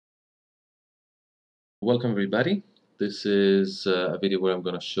Welcome everybody. This is a video where I'm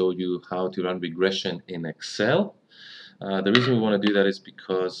going to show you how to run regression in Excel. The reason we want to do that is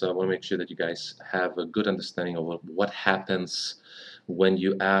because I want to make sure that you guys have a good understanding of what happens when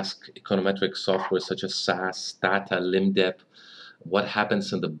you ask econometric software such as SAS, Stata, LIMDEP, what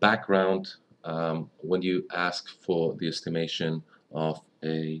happens in the background when you ask for the estimation of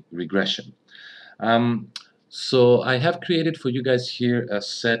a regression. So I have created for you guys here a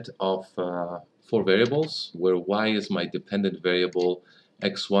set of 4 variables where y is my dependent variable,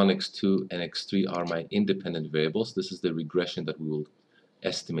 x1, x2, and x3 are my independent variables. This is the regression that we will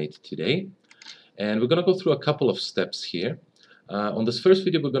estimate today. And we're going to go through a couple of steps here. On this first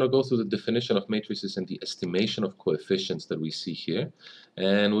video, we're going to go through the definition of matrices and the estimation of coefficients that we see here.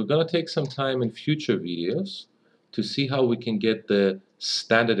 And we're going to take some time in future videos to see how we can get the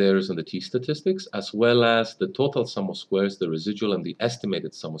standard errors and the t-statistics, as well as the total sum of squares, the residual and the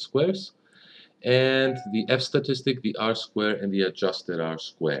estimated sum of squares, and the f-statistic, the r-square, and the adjusted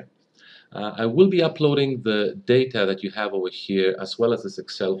r-square. I will be uploading the data that you have over here as well as this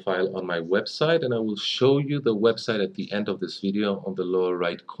Excel file on my website, and I will show you the website at the end of this video on the lower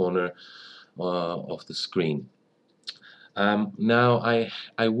right corner of the screen. Now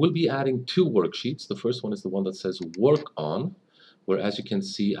I will be adding 2 worksheets. The first one is the one that says work on, where as you can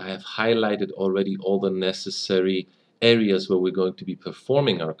see I have highlighted already all the necessary areas where we're going to be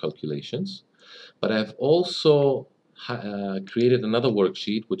performing our calculations. But I've also created another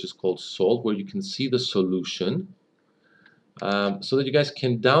worksheet which is called solve, where you can see the solution so that you guys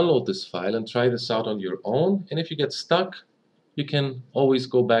can download this file and try this out on your own. And if you get stuck, you can always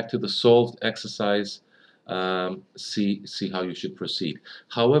go back to the solved exercise, see how you should proceed.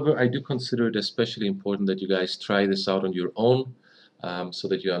 However, I do consider it especially important that you guys try this out on your own so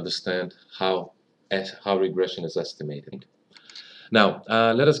that you understand how regression is estimated. Now,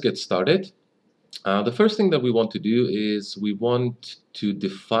 let us get started. The first thing that we want to do is we want to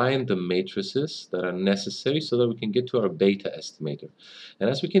define the matrices that are necessary so that we can get to our beta estimator. And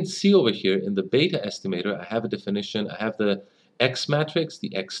as we can see over here in the beta estimator, I have a definition. I have the X matrix,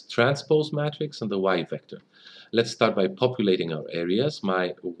 the X transpose matrix, and the Y vector. Let's start by populating our areas.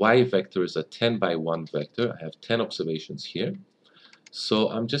 My Y vector is a 10 by 1 vector. I have 10 observations here. So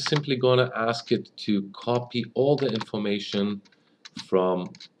I'm just simply going to ask it to copy all the information from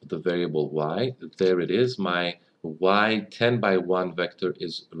the variable y. There it is. My y 10 by 1 vector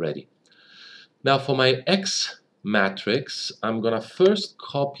is ready. Now for my X matrix, I'm going to first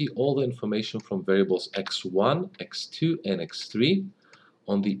copy all the information from variables x1, x2, and x3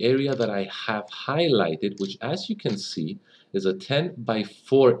 on the area that I have highlighted, which as you can see is a 10 by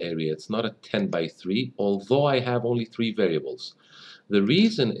 4 area. It's not a 10 by 3, although I have only 3 variables. The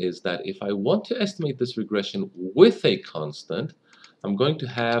reason is that if I want to estimate this regression with a constant, I'm going to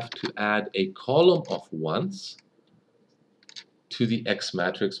have to add a column of 1s to the X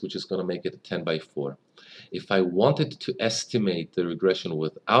matrix, which is going to make it a 10 by 4. If I wanted to estimate the regression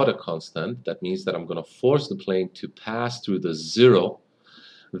without a constant, that means that I'm going to force the plane to pass through the 0,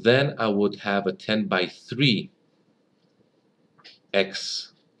 then I would have a 10 by 3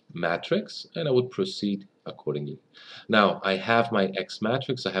 X matrix, and I would proceed accordingly. Now I have my X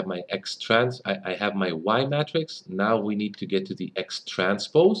matrix, I have my I have my Y matrix. Now we need to get to the X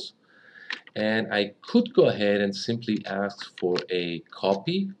transpose, and I could go ahead and simply ask for a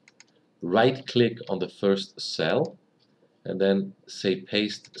copy, right click on the first cell, and then say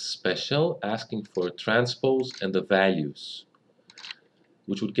paste special, asking for a transpose and the values,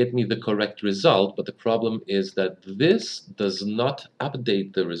 which would get me the correct result. But the problem is that this does not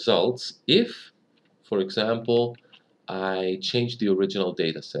update the results if, for example, I change the original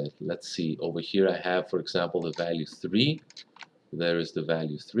data set. Let's see, over here I have, for example, the value 3. There is the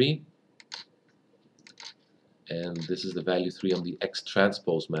value 3. And this is the value 3 on the X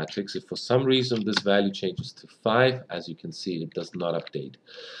transpose matrix. If for some reason this value changes to 5, as you can see, it does not update.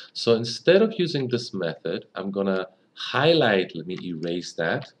 So instead of using this method, I'm going to highlight, let me erase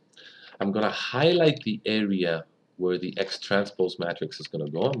that. I'm going to highlight the area where the X transpose matrix is going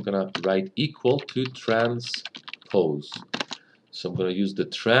to go. I'm going to write equal to transpose. So I'm going to use the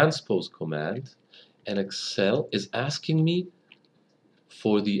transpose command, and Excel is asking me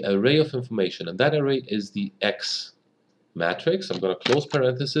for the array of information, and that array is the X matrix. I'm going to close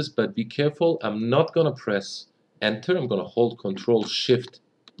parentheses, but be careful, I'm not going to press enter. I'm going to hold Control Shift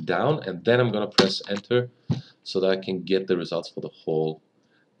down, and then I'm going to press enter so that I can get the results for the whole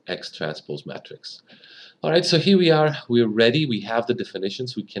X transpose matrix. Alright, so here we are, we're ready, we have the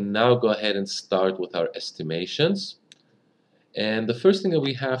definitions. We can now go ahead and start with our estimations. And the first thing that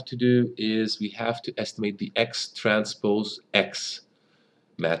we have to do is we have to estimate the X transpose X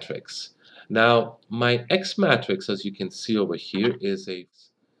matrix. Now, my X matrix, as you can see over here, is a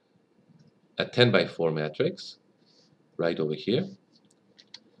 10 by 4 matrix, right over here,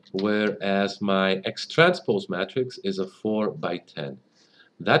 whereas my X transpose matrix is a 4 by 10.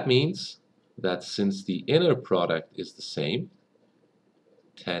 That means that since the inner product is the same,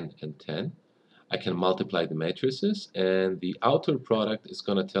 10 and 10, I can multiply the matrices, and the outer product is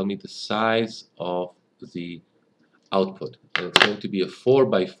going to tell me the size of the output. And it's going to be a 4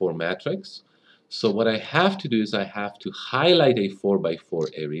 by 4 matrix. So what I have to do is I have to highlight a 4 by 4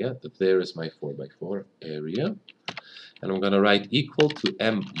 area. There is my 4 by 4 area. And I'm going to write equal to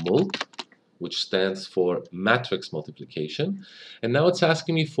m mult, which stands for matrix multiplication. And now it's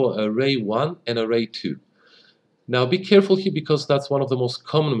asking me for array 1 and array 2. Now be careful here, because that's one of the most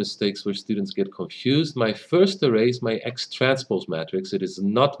common mistakes where students get confused. My first array is my X transpose matrix. It is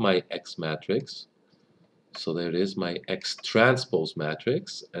not my X matrix. So there it is, my X transpose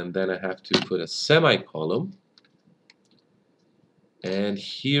matrix. And then I have to put a semicolon. And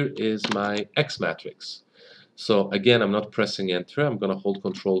here is my X matrix. So again, I'm not pressing enter. I'm going to hold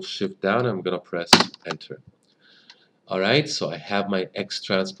Control Shift down, and I'm going to press enter. Alright, so I have my X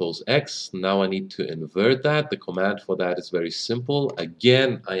transpose X. Now I need to invert that. The command for that is very simple.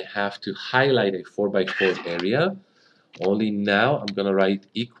 Again, I have to highlight a 4 by 4 area. Only now I'm going to write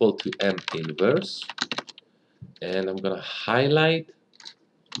equal to m inverse. And I'm going to highlight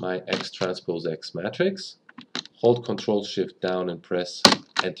my X transpose X matrix. Hold Control Shift down and press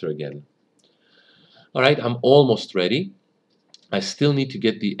enter again. Alright, I'm almost ready. I still need to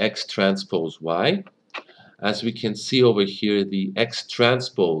get the X transpose Y. As we can see over here, the X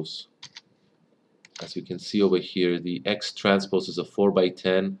transpose, is a 4 by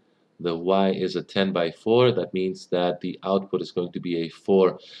 10. The Y is a 10 by 4. That means that the output is going to be a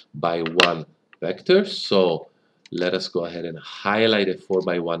 4 by 1 vector. So let us go ahead and highlight a 4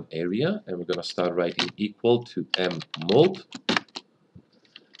 by 1 area, and we're going to start writing equal to m mult.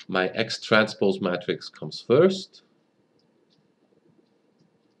 My X transpose matrix comes first,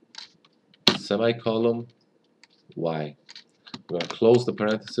 semicolon, Y. We're going to close the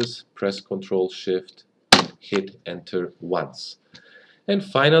parenthesis, press Control Shift, hit enter once. And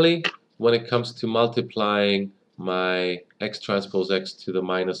finally, when it comes to multiplying my X transpose X to the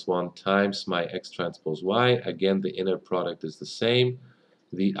 -1 times my X transpose Y, again the inner product is the same.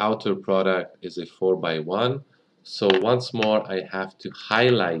 The outer product is a 4 by 1. So once more I have to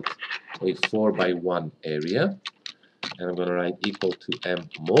highlight a 4 by 1 area. And I'm going to write equal to m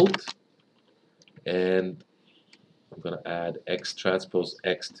mult. And I'm going to add X transpose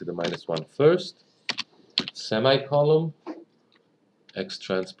X to the -1 first, semicolon, X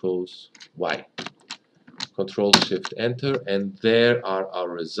transpose Y. Control Shift enter, and there are our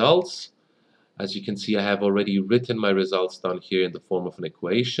results. As you can see, I have already written my results down here in the form of an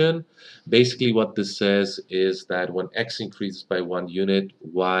equation. Basically what this says is that when X increases by 1 unit,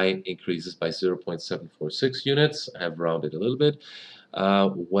 Y increases by 0.746 units. I have rounded a little bit.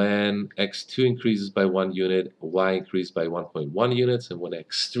 When x2 increases by 1 unit, y increases by 1.1 units, and when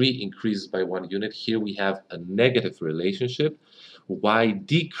x3 increases by 1 unit, here we have a negative relationship. Y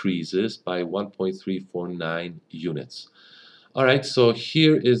decreases by 1.349 units. Alright, so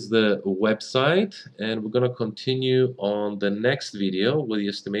here is the website, and we're going to continue on the next video with the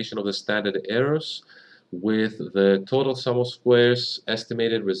estimation of the standard errors, with the total sum of squares,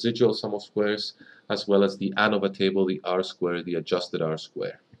 estimated residual sum of squares, as well as the ANOVA table, the R square, the adjusted R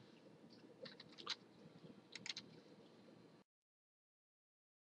square.